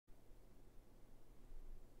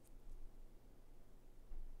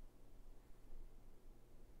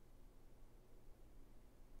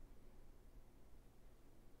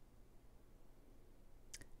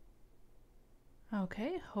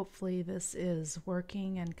Okay, hopefully this is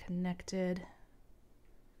working and connected.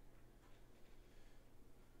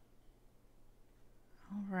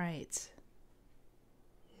 All right.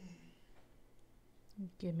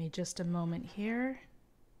 Give me just a moment here.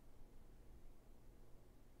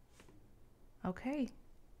 Okay.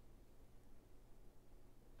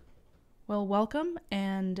 Well, welcome,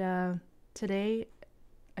 and today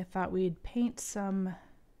I thought we'd paint some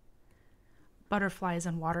butterflies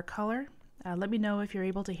in watercolor. Let me know if you're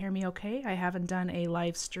able to hear me okay. I haven't done a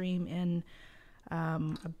live stream in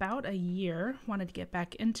about a year. Wanted to get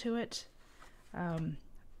back into it.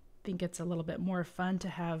 Think it's a little bit more fun to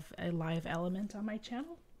have a live element on my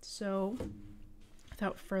channel. So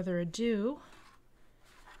without further ado,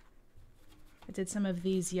 I did some of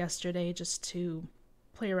these yesterday just to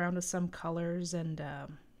play around with some colors and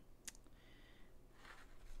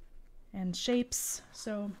shapes.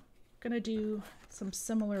 So I'm gonna do some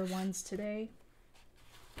similar ones today.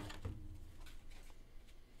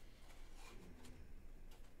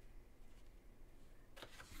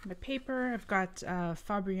 My paper, I've got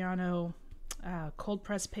Fabriano cold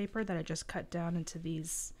press paper that I just cut down into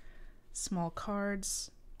these small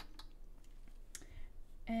cards.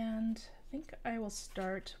 And I think I will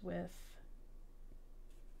start with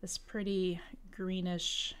this pretty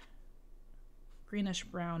greenish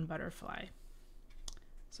brown butterfly.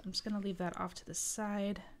 So I'm just going to leave that off to the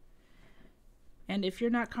side. And if you're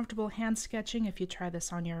not comfortable hand sketching, if you try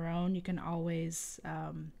this on your own, you can always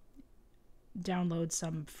download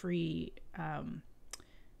some free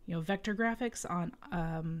vector graphics on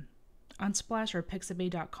Unsplash or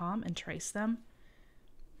pixabay.com and trace them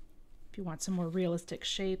if you want some more realistic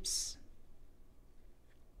shapes.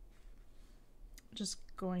 I'm just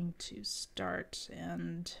going to start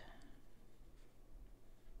and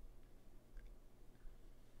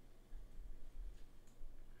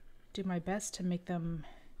do my best to make them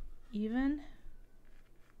even.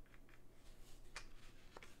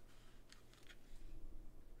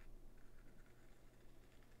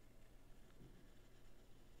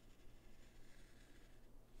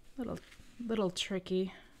 Little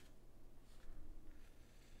tricky.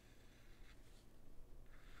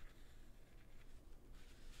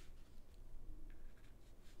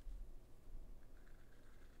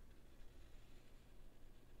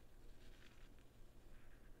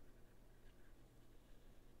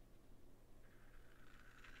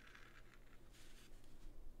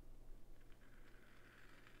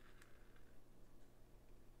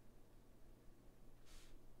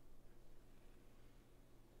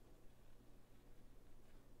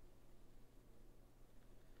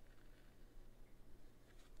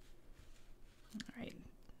 All right,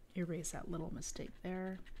 erase that little mistake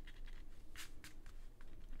there.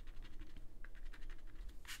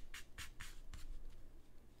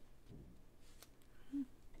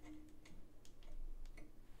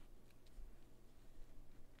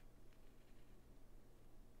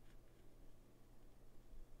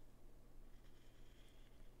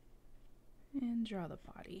 And draw the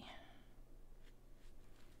body.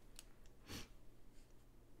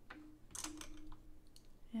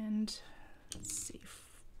 And let's see,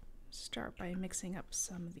 start by mixing up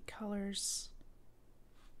some of the colors.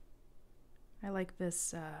 I like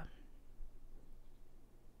this,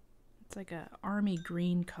 it's like a army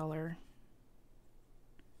green color.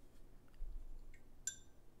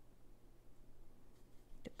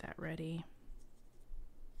 Get that ready.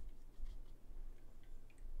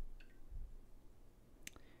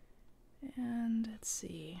 And let's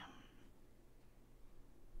see,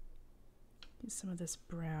 use some of this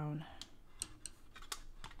brown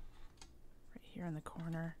right here in the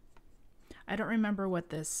corner. I don't remember what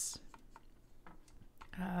this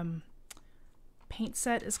paint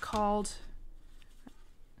set is called.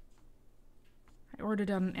 I ordered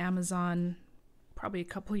it on Amazon probably a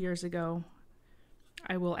couple years ago.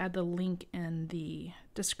 I will add the link in the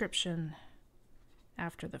description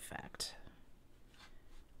after the fact.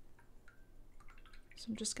 So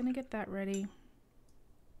I'm just going to get that ready.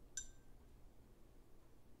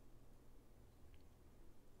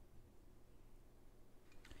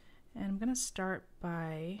 And I'm going to start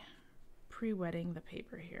by pre-wetting the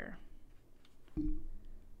paper here,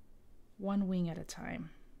 one wing at a time.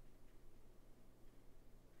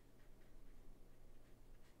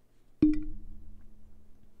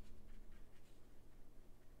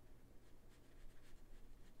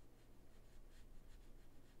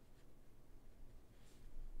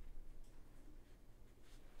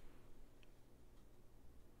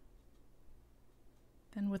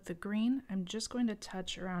 Then with the green, I'm just going to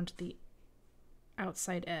touch around the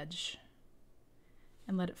outside edge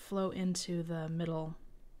and let it flow into the middle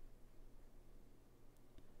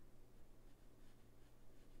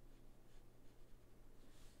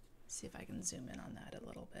see if I can zoom in on that a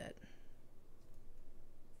little bit.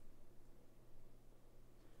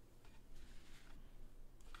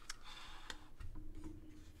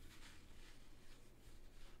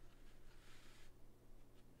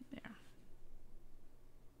 There.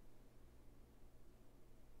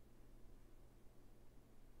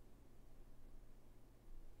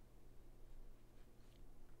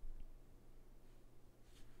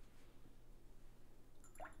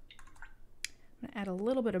 I'm going to add a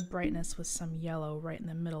little bit of brightness with some yellow right in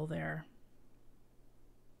the middle there.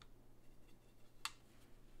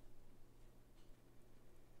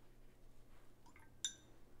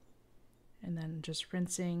 And then just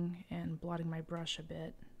rinsing and blotting my brush a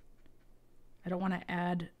bit. I don't want to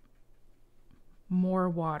add more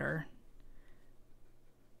water.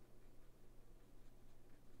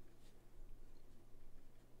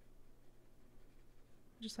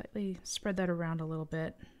 Just lightly spread that around a little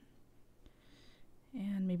bit.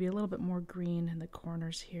 And maybe a little bit more green in the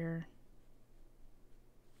corners here,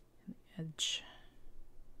 and the edge.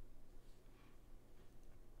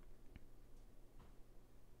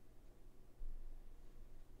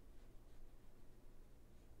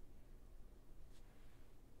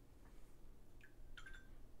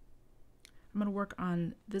 I'm going to work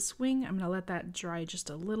on this wing. I'm going to let that dry just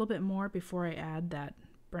a little bit more before I add that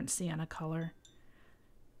burnt sienna color.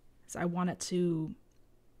 So I want it to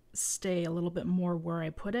stay a little bit more where I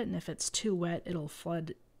put it, and if it's too wet, it'll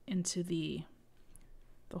flood into the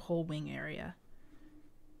whole wing area.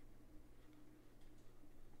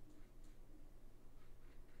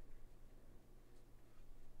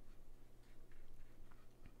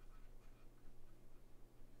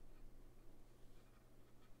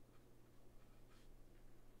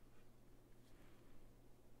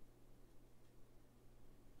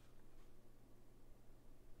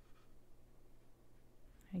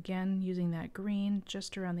 Again, using that green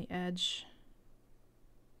just around the edge.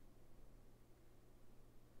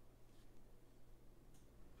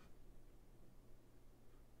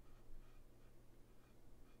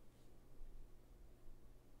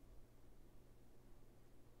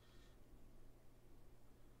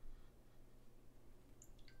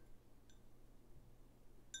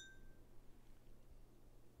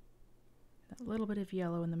 A little bit of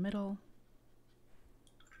yellow in the middle.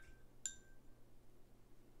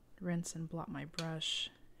 Rinse and blot my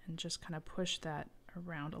brush and just kind of push that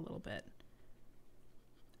around a little bit.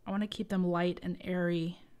 I want to keep them light and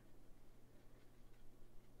airy,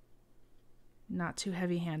 not too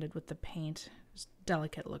heavy-handed with the paint, just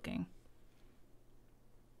delicate looking.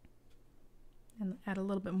 And add a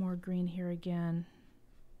little bit more green here again.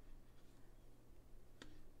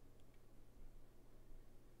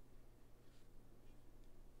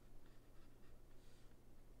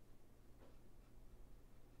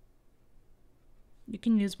 You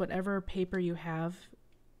can use whatever paper you have,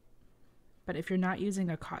 but if you're not using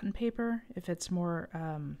a cotton paper, if it's more,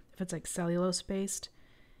 if it's like cellulose based,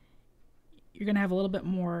 you're gonna have a little bit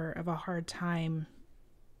more of a hard time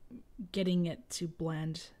getting it to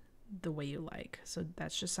blend the way you like. So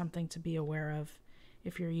that's just something to be aware of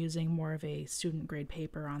if you're using more of a student grade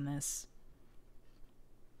paper on this.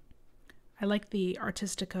 I like the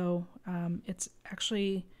Artistico.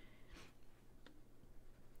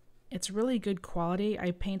 It's really good quality.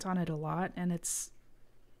 I paint on it a lot, and it's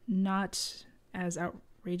not as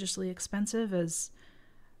outrageously expensive as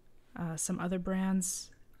some other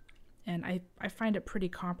brands. And I find it pretty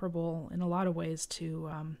comparable in a lot of ways to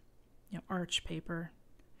you know, Arch paper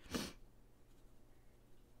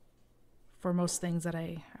for most things that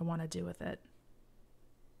I want to do with it.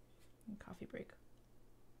 Coffee break.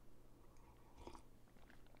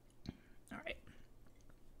 All right.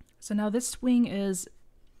 So now this wing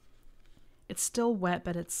it's still wet,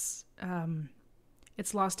 but it's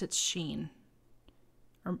lost its sheen,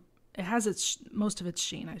 or it has most of its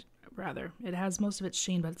sheen. It has most of its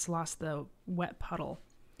sheen, but it's lost the wet puddle.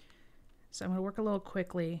 So I'm going to work a little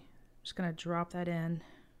quickly. I'm just going to drop that in.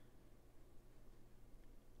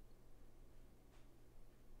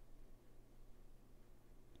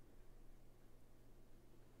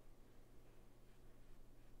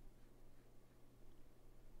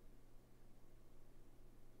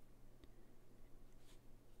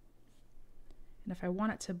 And if I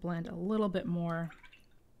want it to blend a little bit more,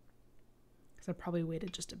 because I probably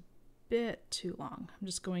waited just a bit too long, I'm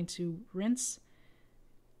just going to rinse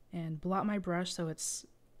and blot my brush so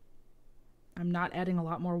I'm not adding a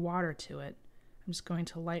lot more water to it. I'm just going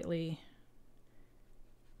to lightly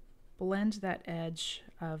blend that edge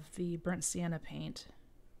of the burnt sienna paint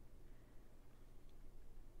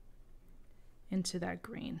into that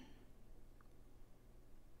green.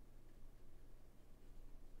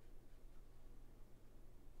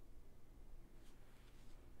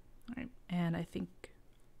 Right, and I think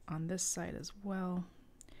on this side as well,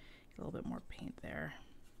 a little bit more paint there.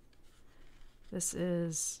 This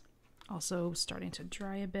is also starting to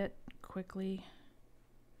dry a bit quickly.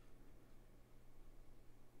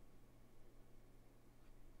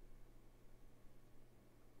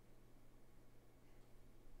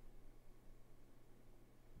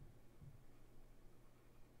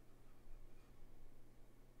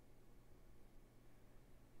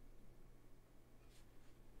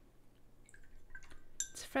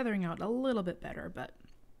 It's feathering out a little bit better, but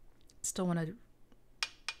still want to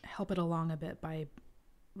help it along a bit by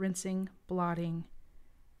rinsing, blotting,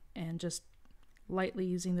 and just lightly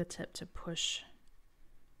using the tip to push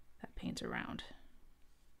that paint around.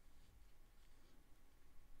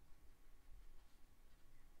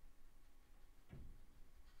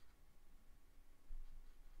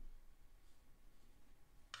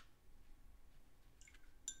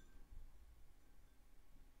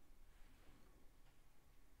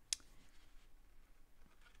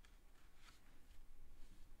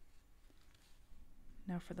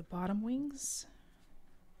 Now for the bottom wings.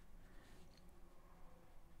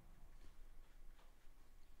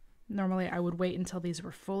 Normally I would wait until these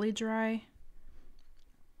were fully dry,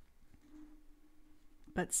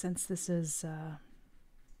 but since this is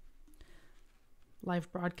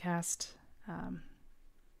live broadcast, I'm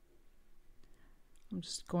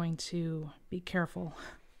just going to be careful.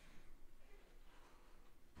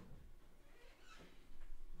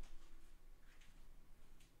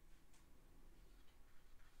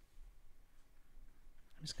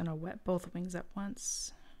 I'm just going to wet both wings at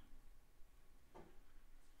once.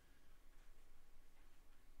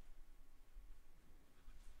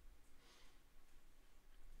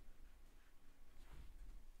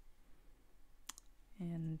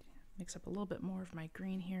 And mix up a little bit more of my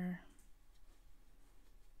green here.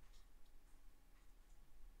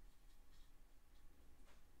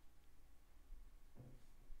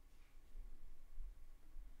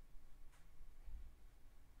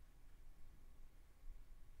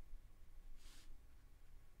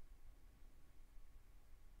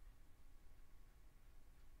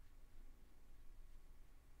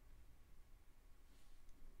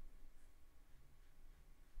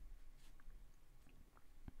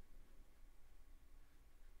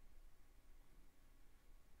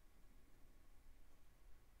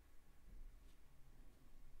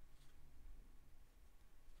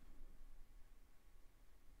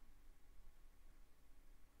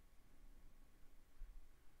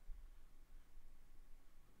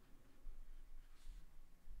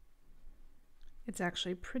 It's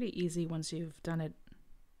actually pretty easy once you've done it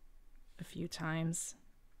a few times.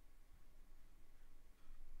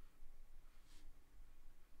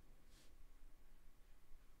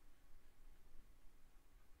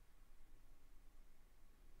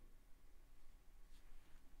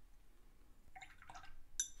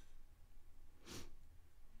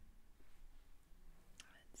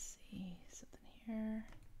 Let's see, something here.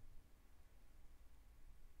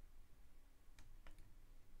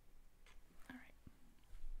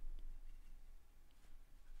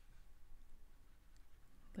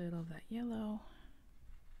 Little of that yellow.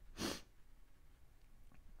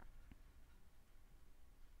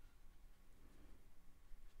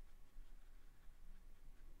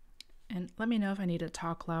 And let me know if I need to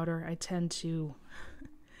talk louder. I tend to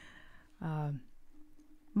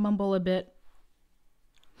mumble a bit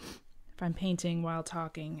if I'm painting while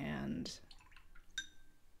talking, and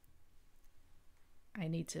I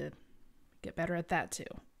need to get better at that too.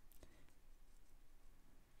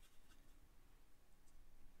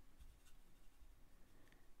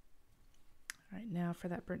 All right, now for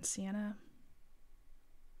that burnt sienna.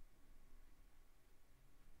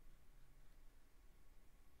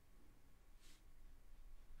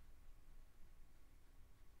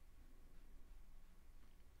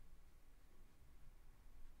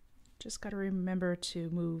 Just got to remember to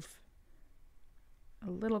move a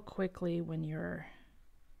little quickly when you're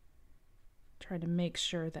trying to make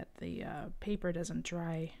sure that the paper doesn't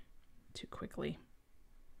dry too quickly.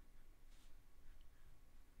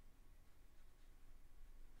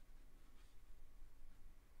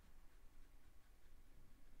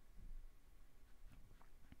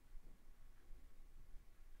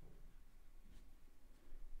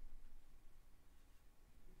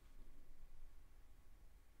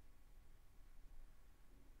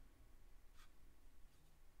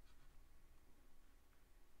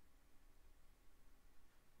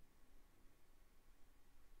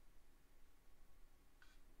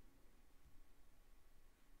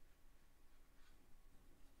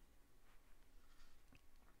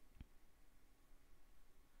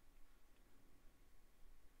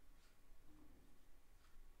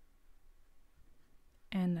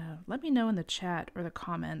 let me know in the chat or the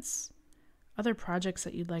comments other projects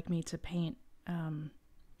that you'd like me to paint,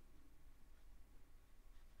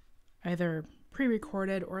 either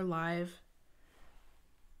pre-recorded or live.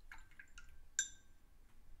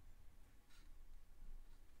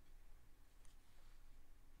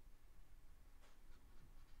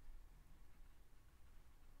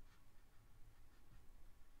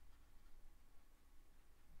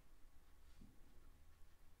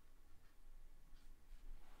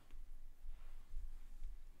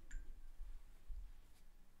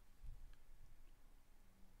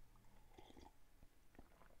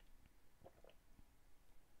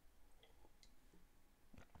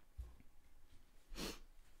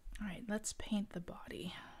 All right, let's paint the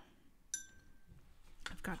body.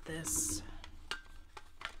 I've got this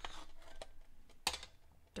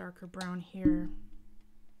darker brown here.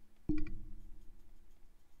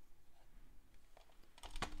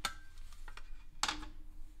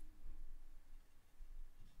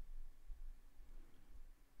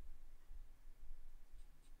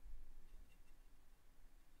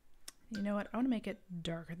 You know what? I want to make it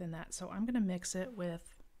darker than that, so I'm going to mix it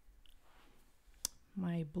with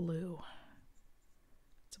my blue.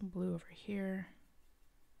 Some blue over here.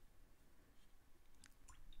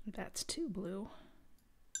 That's too blue.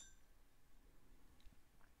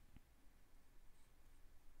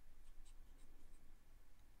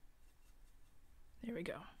 There we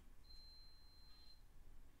go.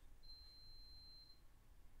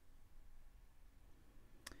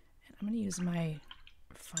 And I'm going to use my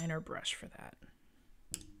finer brush for that.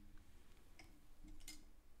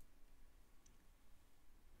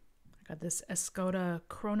 I got this Escoda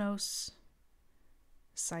Kronos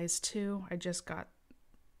size 2. I just got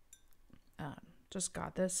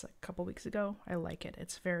this a couple weeks ago. I like it.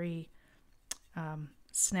 It's very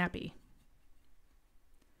snappy.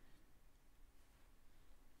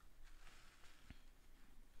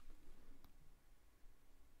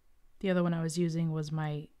 The other one I was using was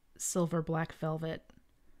my Silver Black Velvet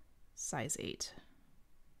size 8.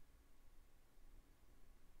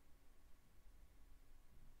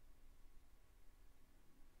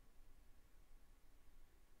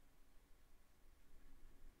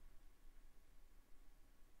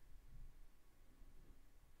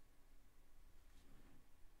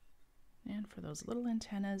 And for those little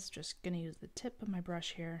antennas, just going to use the tip of my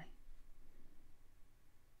brush here.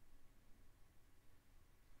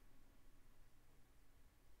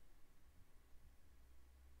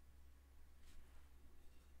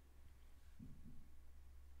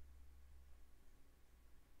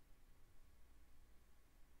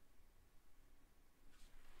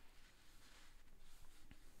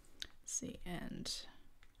 See, and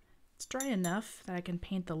it's dry enough that I can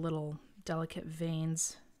paint the little delicate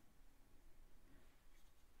veins.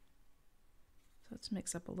 So let's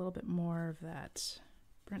mix up a little bit more of that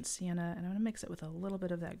burnt sienna, and I'm going to mix it with a little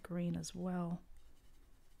bit of that green as well.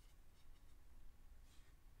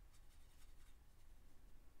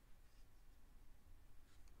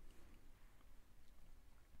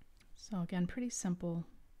 So again, pretty simple.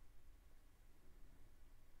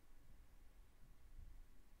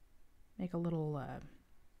 Make a little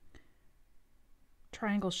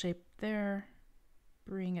triangle shape there,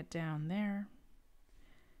 bring it down there,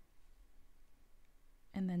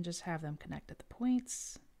 and then just have them connect at the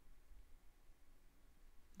points,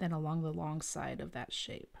 then along the long side of that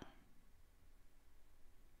shape.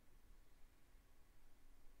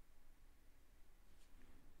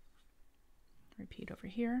 Repeat over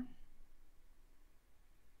here.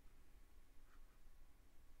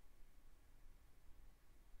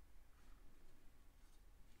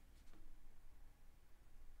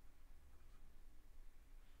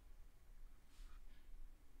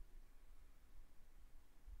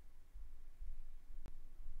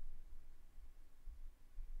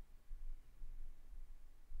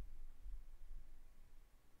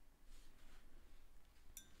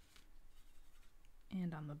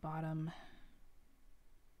 And on the bottom,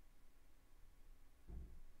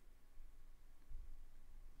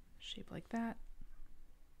 shape like that.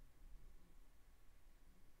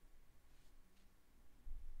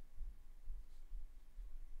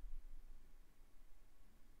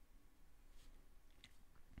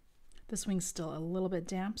 This wing's still a little bit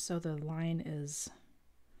damp, so the line is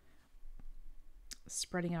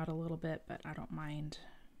spreading out a little bit, but I don't mind.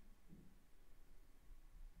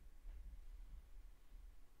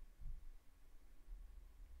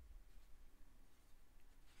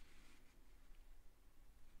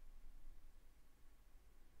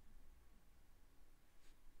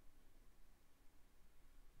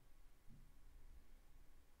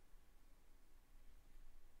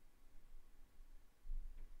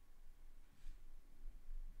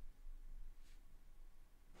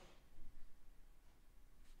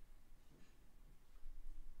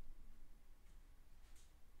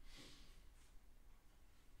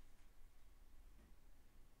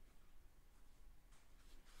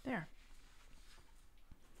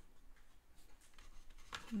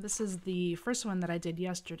 This is the first one that I did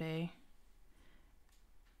yesterday.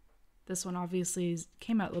 This one obviously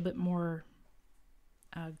came out a little bit more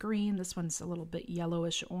green. This one's a little bit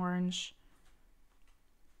yellowish orange.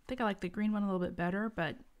 I think I like the green one a little bit better,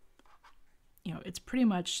 but you know, it's pretty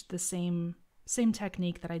much the same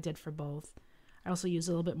technique that I did for both. I also use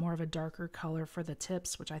a little bit more of a darker color for the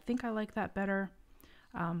tips, which I think I like that better.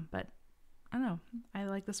 But I don't know, I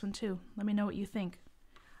like this one too. Let me know what you think.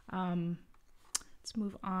 Let's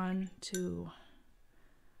move on to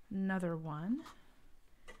another one.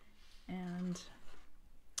 And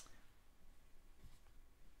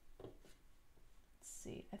let's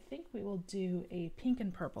see, I think we will do a pink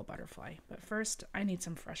and purple butterfly, but first I need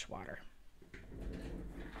some fresh water.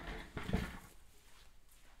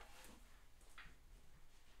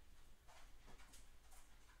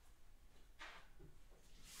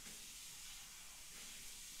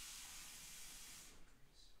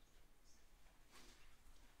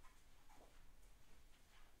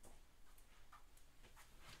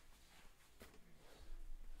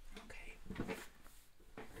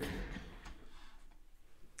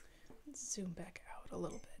 Zoom back out a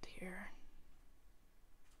little bit here.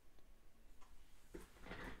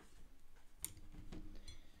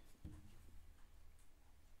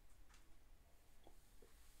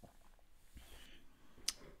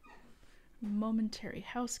 Momentary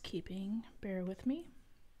housekeeping, bear with me.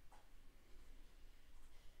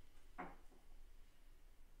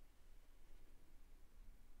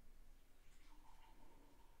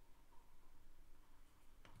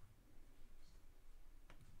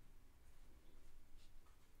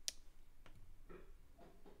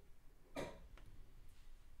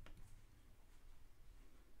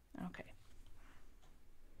 Okay.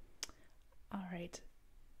 All right.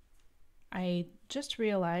 I just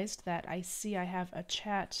realized that I have a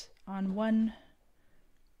chat on one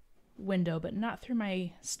window, but not through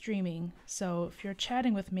my streaming. So if you're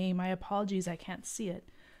chatting with me, my apologies, I can't see it.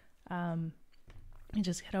 Let me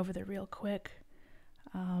just head over there real quick.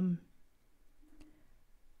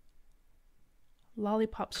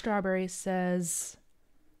 Lollipop Strawberry says,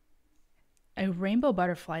 a rainbow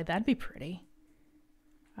butterfly, that'd be pretty.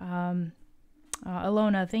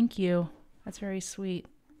 Alona, thank you. That's very sweet.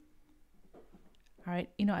 All right,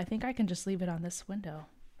 you know, I think I can just leave it on this window.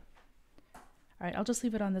 All right, I'll just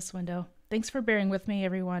leave it on this window. Thanks for bearing with me,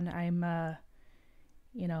 everyone. I'm,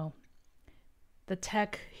 you know, the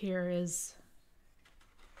tech here is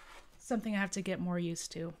something I have to get more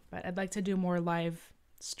used to, but I'd like to do more live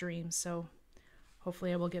streams, so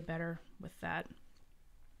hopefully I will get better with that.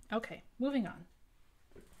 Okay, moving on.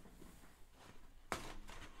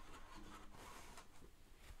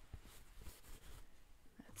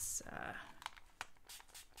 Let's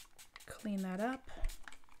clean that up.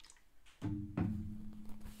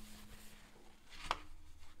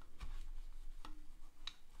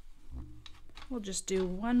 We'll just do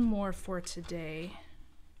one more for today,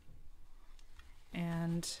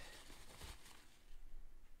 and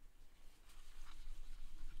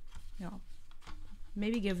you know,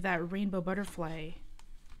 maybe give that rainbow butterfly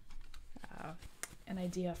an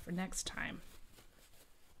idea for next time.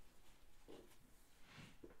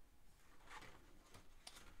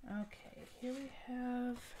 Okay, here we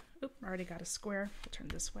have, oop, I already got a square. I'll turn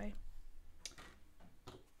this way.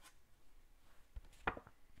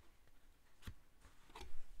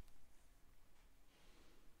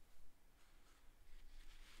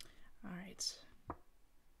 All right,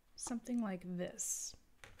 something like this.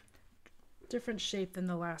 Different shape than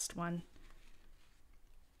the last one.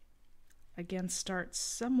 Again, start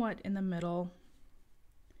somewhat in the middle.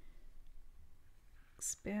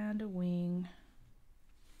 Expand a wing.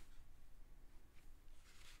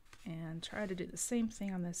 And try to do the same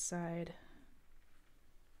thing on this side.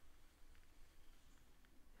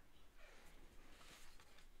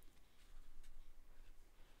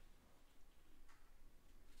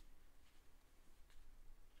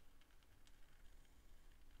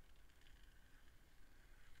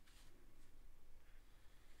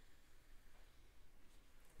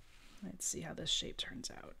 Let's see how this shape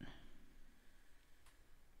turns out.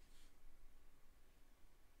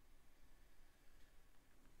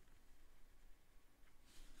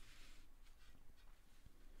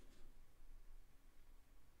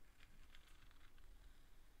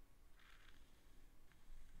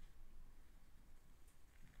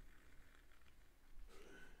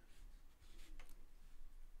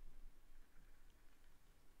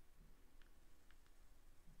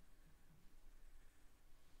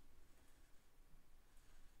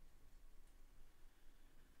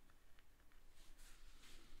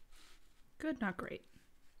 Good, not great.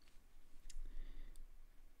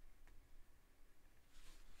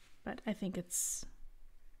 but I think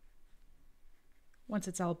once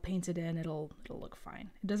it's all painted in, it'll look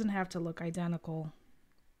fine. It doesn't have to look identical.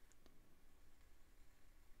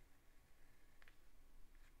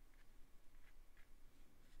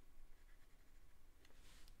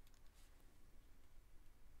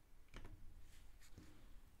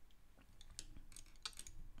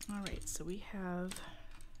 All right, so we have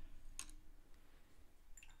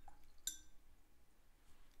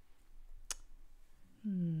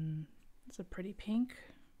it's a pretty pink.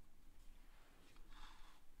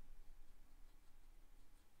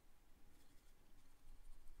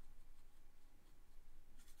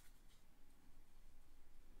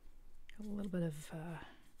 A little bit of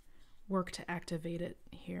work to activate it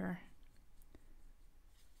here.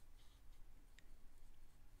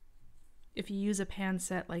 If you use a pan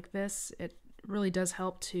set like this, it really does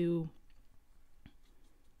help to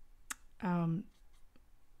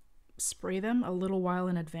spray them a little while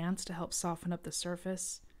in advance to help soften up the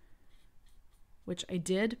surface, which I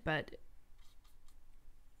did, but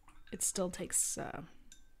it still takes a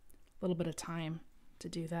little bit of time to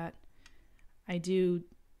do that. I do,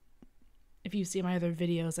 if you see my other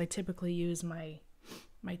videos, I typically use my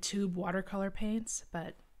tube watercolor paints,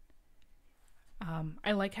 but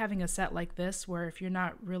I like having a set like this where if you're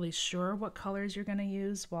not really sure what colors you're going to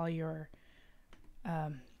use while you're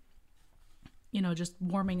you know, just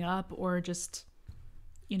warming up or just,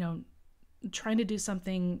 you know, trying to do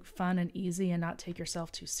something fun and easy and not take yourself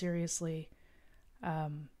too seriously. Oh,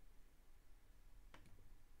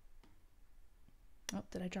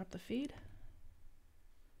 did I drop the feed?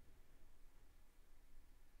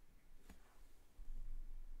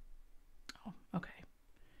 Oh, okay.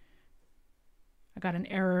 I got an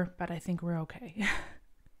error, but I think we're okay.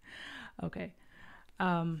 Okay.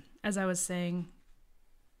 As I was saying,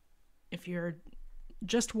 if you're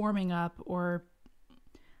just warming up or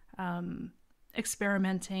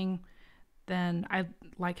experimenting, then I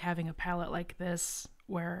like having a palette like this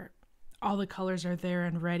where all the colors are there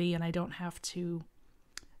and ready and I don't have to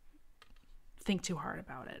think too hard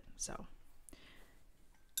about it. So,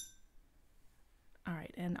 all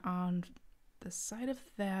right, and on the side of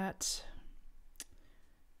that,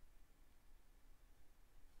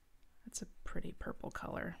 that's a pretty purple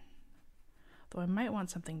color. Though I might want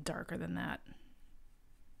something darker than that.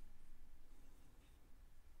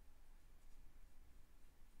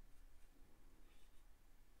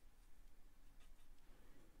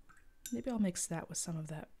 Maybe I'll mix that with some of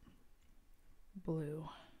that blue.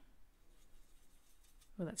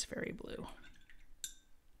 Oh, that's very blue.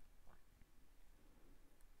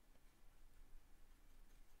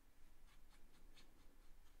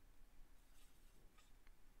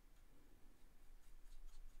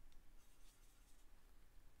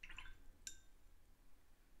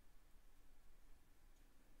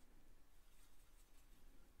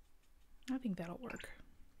 I think that'll work.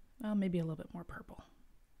 Well, maybe a little bit more purple.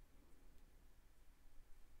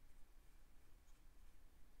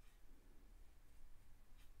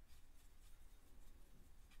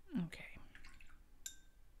 Okay.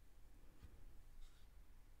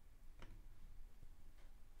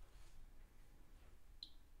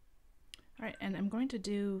 All right, and I'm going to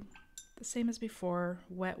do the same as before,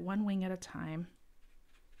 wet one wing at a time.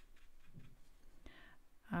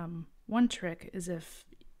 One trick is if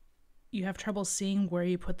you have trouble seeing where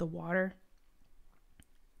you put the water,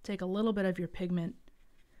 take a little bit of your pigment,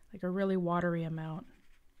 like a really watery amount,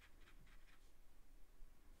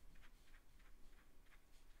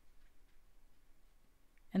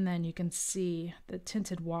 and then you can see the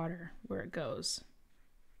tinted water where it goes.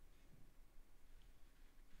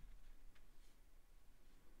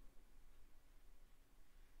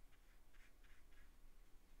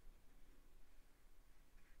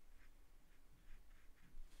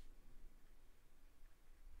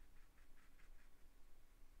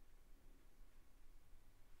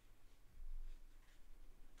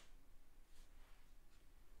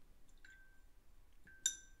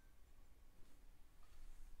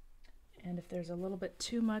 And if there's a little bit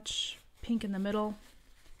too much pink in the middle,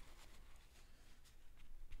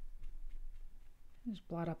 just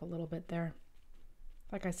blot up a little bit there.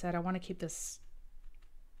 Like I said, I want to keep this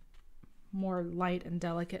more light and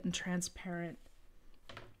delicate and transparent.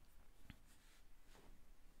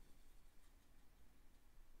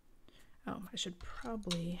 Oh, I should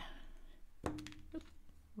probably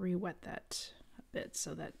re-wet that a bit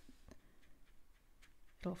so that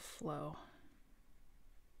it'll flow.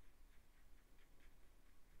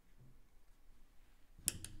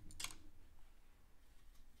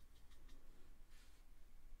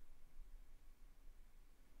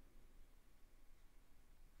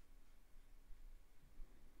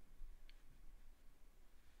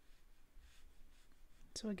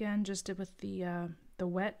 So again, just did with the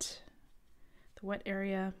wet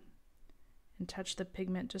area, and touch the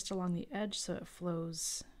pigment just along the edge so it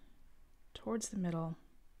flows towards the middle.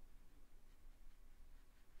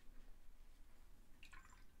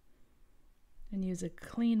 And use a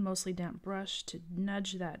clean, mostly damp brush to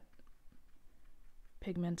nudge that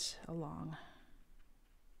pigment along.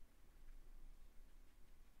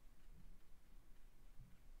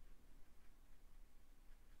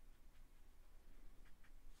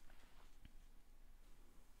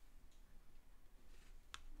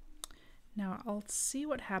 Now I'll see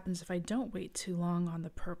what happens if I don't wait too long on the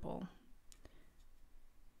purple.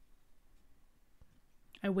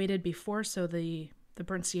 I waited before so the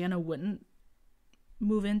burnt sienna wouldn't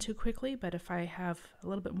move in too quickly, but if I have a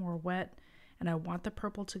little bit more wet and I want the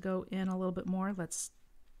purple to go in a little bit more, let's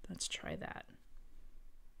try that.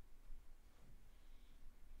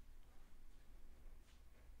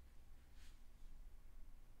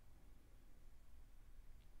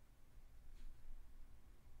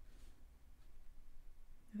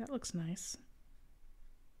 That looks nice.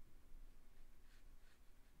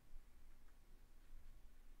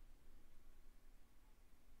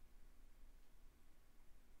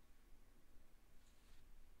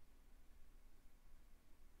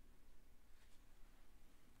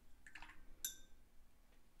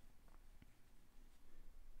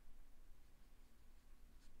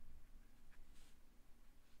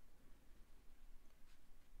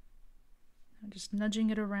 I'm just nudging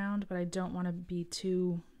it around, but I don't want to be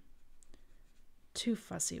too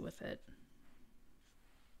fussy with it.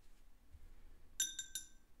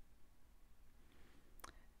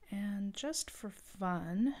 And just for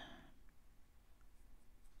fun,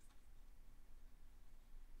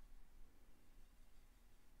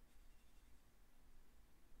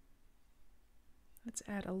 let's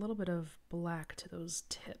add a little bit of black to those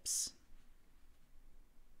tips.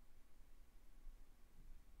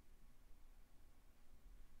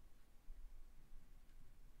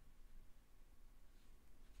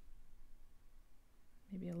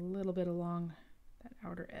 Maybe a little bit along that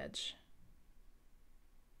outer edge.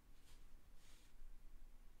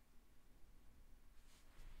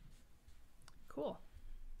 Cool.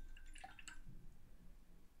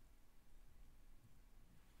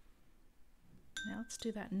 Now let's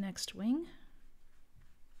do that next wing.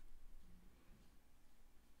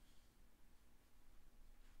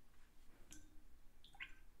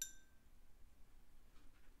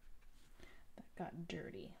 That got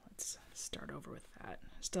dirty. Let's start over with that.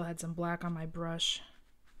 Still had some black on my brush.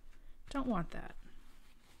 Don't want that.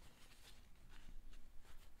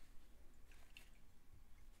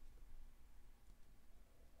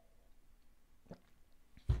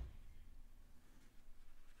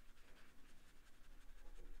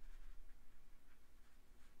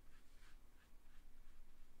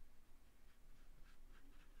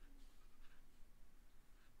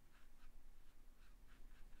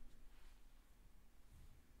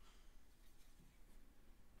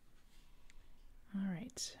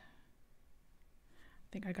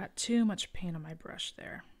 I think I got too much paint on my brush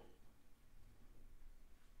there.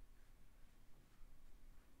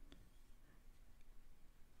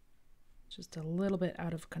 Just a little bit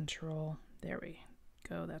out of control. There we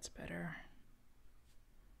go, that's better.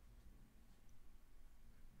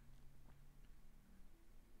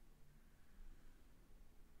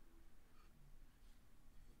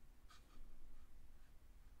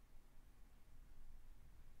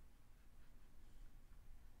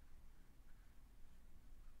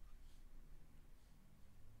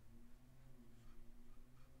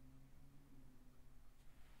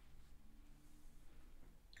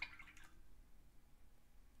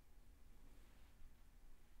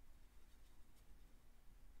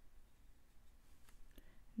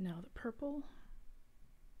 Now the purple.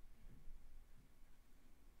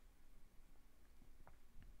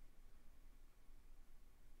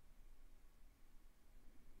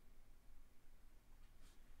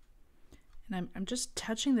 And I'm just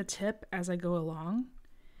touching the tip as I go along.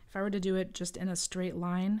 If I were to do it just in a straight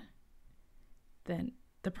line, then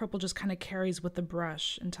the purple just kind of carries with the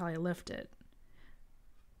brush until I lift it.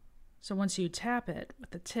 So once you tap it with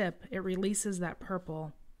the tip, it releases that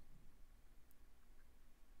purple.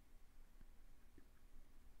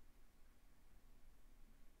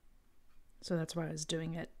 So that's why I was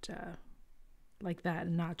doing it like that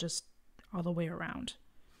and not just all the way around.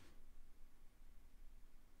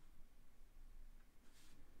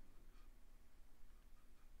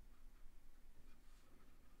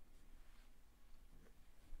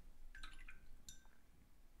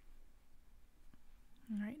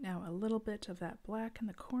 All right, now a little bit of that black in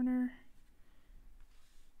the corner.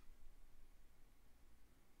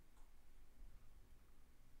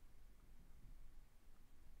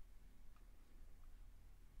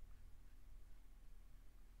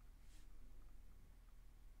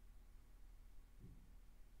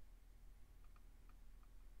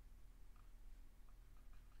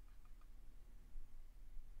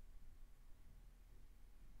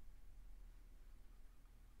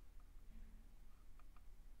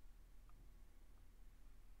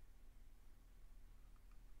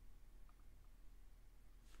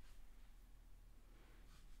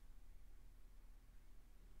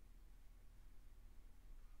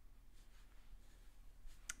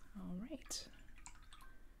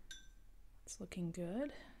 It's looking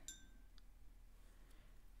good.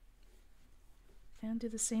 And do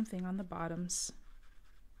the same thing on the bottoms.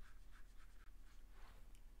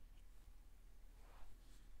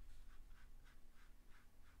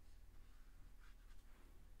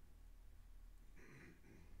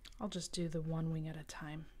 I'll just do the one wing at a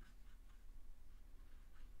time.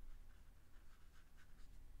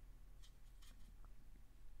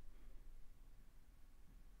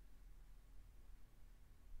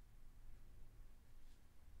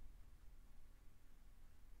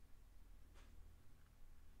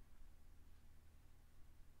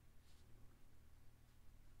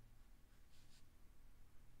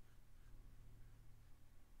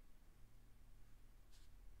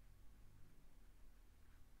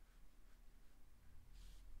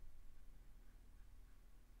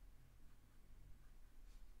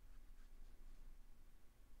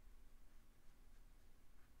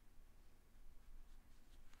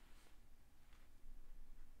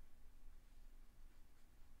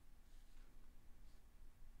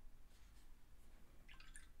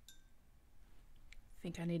 I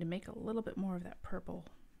think I need to make a little bit more of that purple.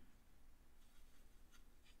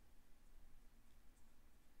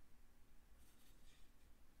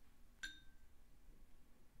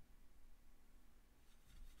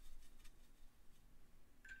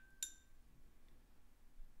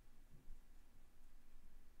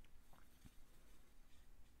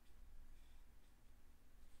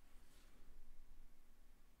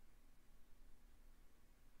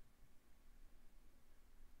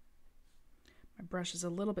 My brush is a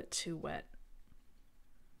little bit too wet.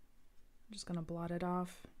 I'm just going to blot it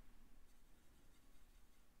off.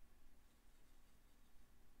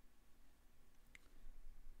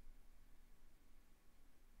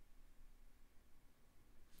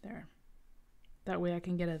 There. That way I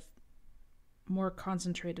can get a more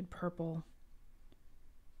concentrated purple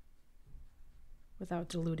without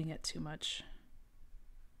diluting it too much.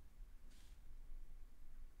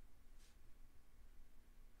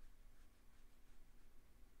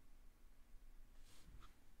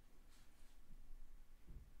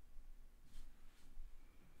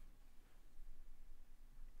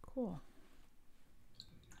 Cool.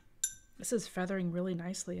 This is feathering really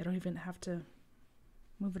nicely. I don't even have to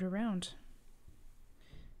move it around.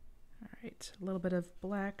 All right, a little bit of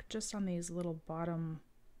black just on these little bottom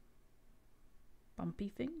bumpy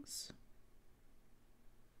things.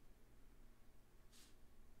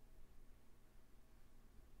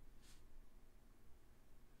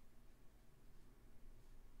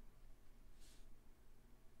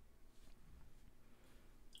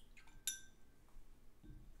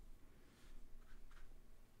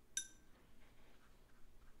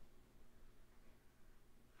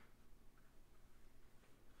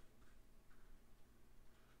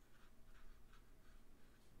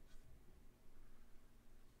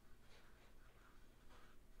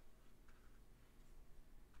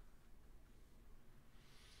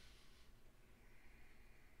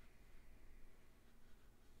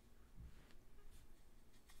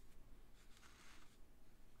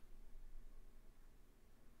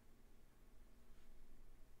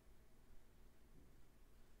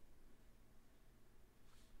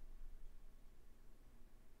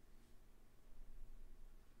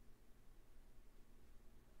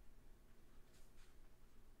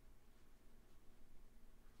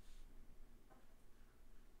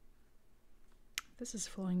 This is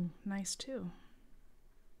flowing nice too.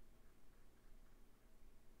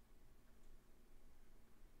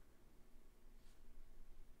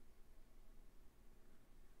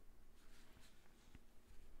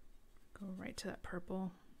 Go right to that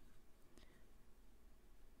purple.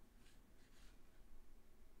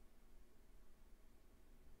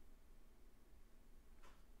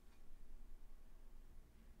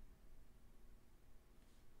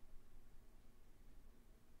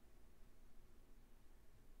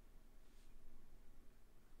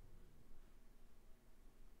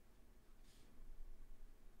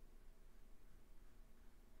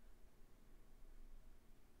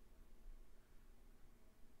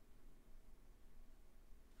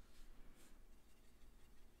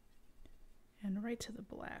 And right to the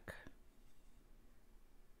black.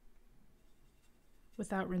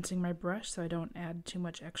 Without rinsing my brush so I don't add too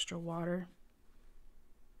much extra water.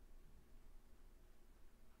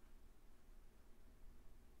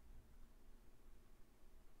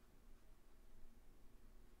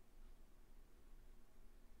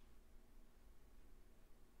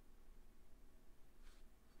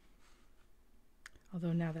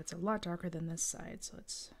 Although now that's a lot darker than this side, so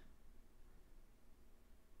let's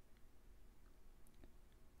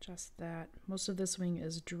just that. Most of this wing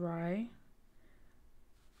is dry,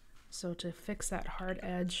 So to fix that hard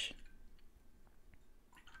edge,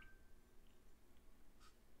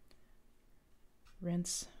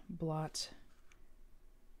 rinse, blot,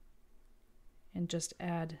 and just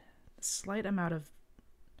add a slight amount of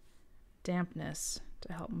dampness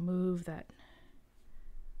to help move that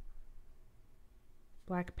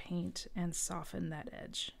black paint and soften that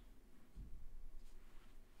edge.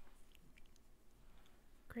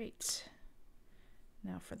 Great.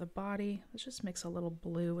 Now for the body, let's just mix a little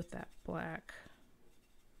blue with that black.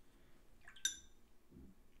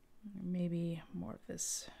 Maybe more of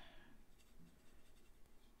this.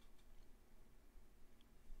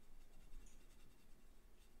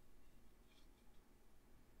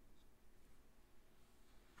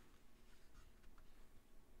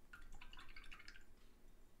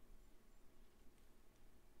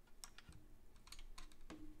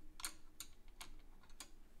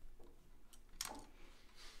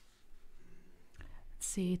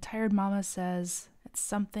 See, Tired Mama says it's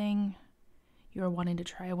something you're wanting to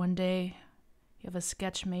try one day. You have a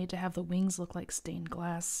sketch made to have the wings look like stained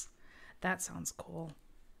glass. That sounds cool.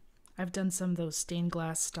 I've done some of those stained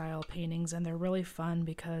glass style paintings and they're really fun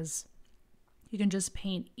because you can just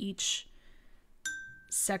paint each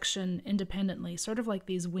section independently, sort of like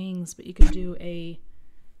these wings, but you can do a,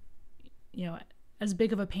 as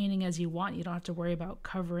big of a painting as you want. You don't have to worry about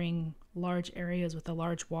covering large areas with a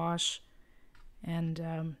large wash. And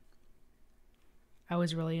I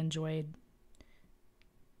always really enjoyed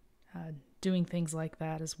doing things like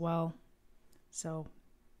that as well. So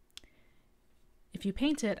if you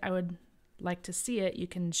paint it, I would like to see it. You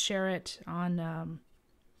can share it on,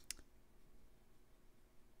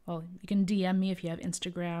 you can DM me if you have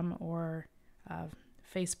Instagram or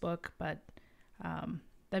Facebook, but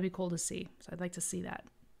that'd be cool to see. So I'd like to see that.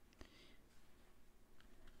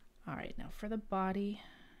 All right, now for the body.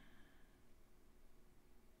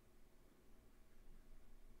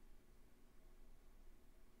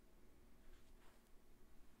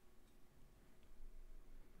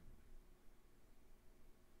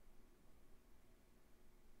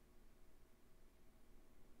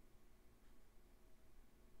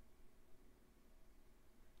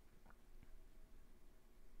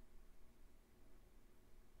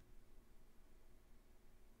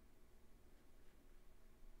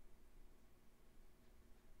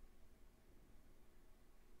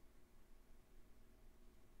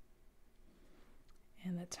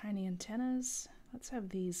 And the tiny antennas, let's have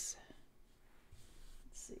these,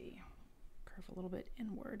 let's see, curve a little bit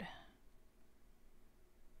inward.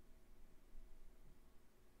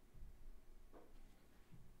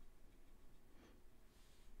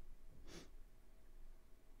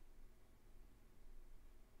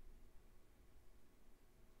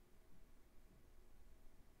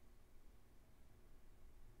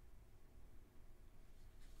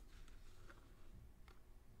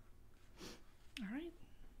 All right,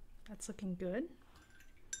 that's looking good.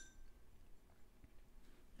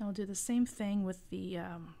 Now I'll do the same thing with the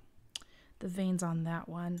veins on that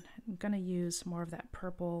one. I'm going to use more of that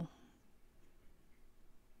purple.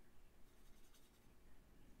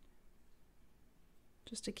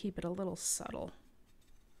 Just to keep it a little subtle.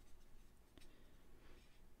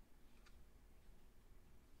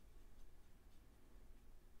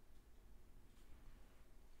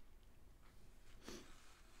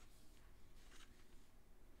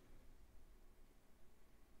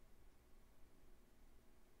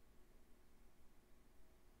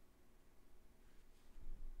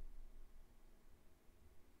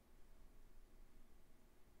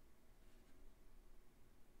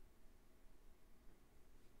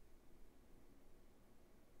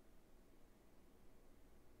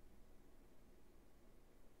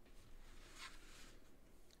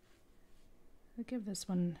 I'll give this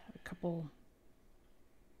one a couple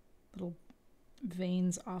little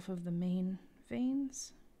veins off of the main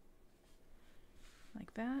veins,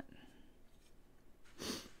 like that.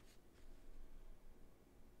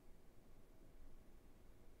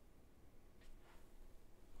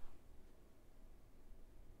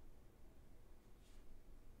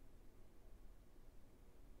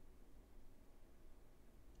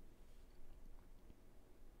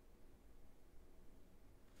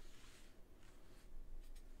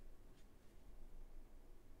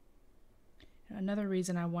 Another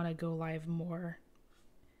reason I want to go live more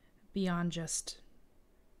beyond just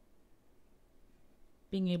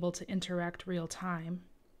being able to interact real time,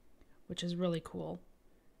 which is really cool.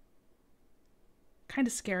 Kind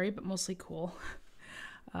of scary, but mostly cool.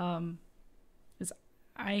 Is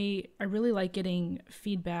I really like getting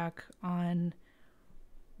feedback on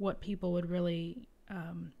what people would really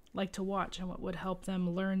like to watch and what would help them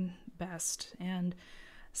learn best. And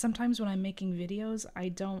sometimes when I'm making videos, I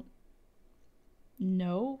don't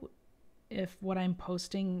know if what I'm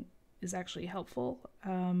posting is actually helpful.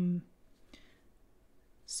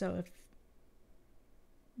 So if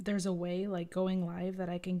there's a way, like going live, that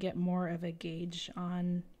I can get more of a gauge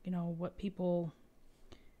on, what people,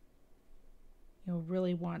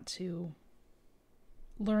 really want to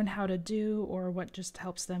learn how to do, or what just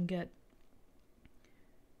helps them get,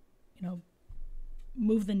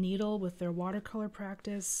 move the needle with their watercolor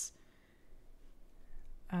practice.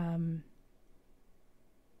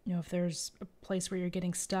 If there's a place where you're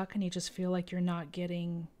getting stuck and you just feel like you're not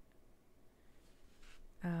getting,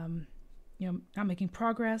 not making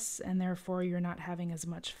progress, and therefore you're not having as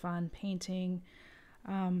much fun painting.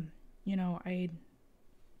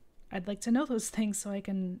 I'd like to know those things so I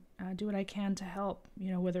can do what I can to help,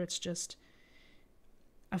 whether it's just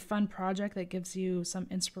a fun project that gives you some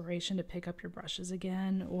inspiration to pick up your brushes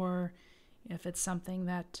again, or if it's something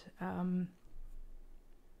that,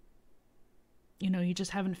 you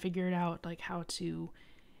just haven't figured out, like how to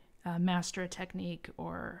master a technique,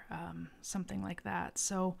 or something like that.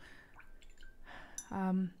 So,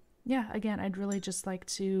 again, I'd really just like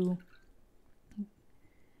to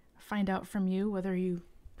find out from you, whether you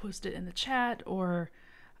post it in the chat, or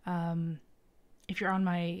if you're on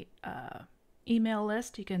my email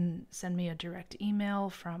list, you can send me a direct email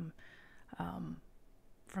from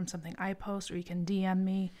something I post, or you can DM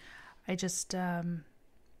me. I just, I'd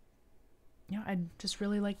just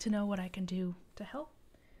really like to know what I can do to help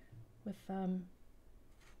with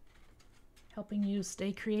helping you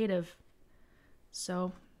stay creative.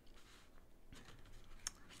 So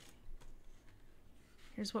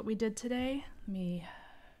here's what we did today. Let me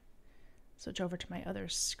switch over to my other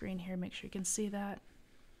screen here, make sure you can see that.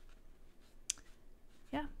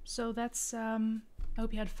 Yeah, so that's, I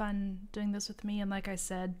hope you had fun doing this with me. And like I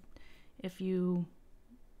said, if you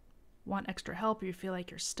want extra help, or you feel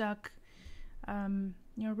like you're stuck,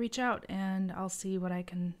 reach out and I'll see what I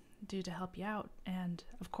can do to help you out. And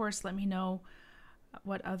of course, let me know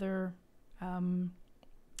what other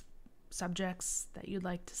subjects that you'd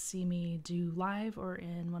like to see me do live or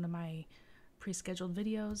in one of my pre-scheduled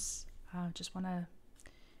videos. Just want to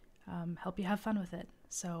help you have fun with it.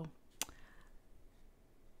 So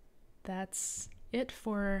that's it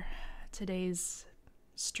for today's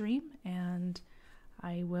stream, and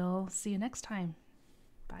I will see you next time.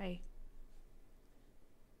 Bye.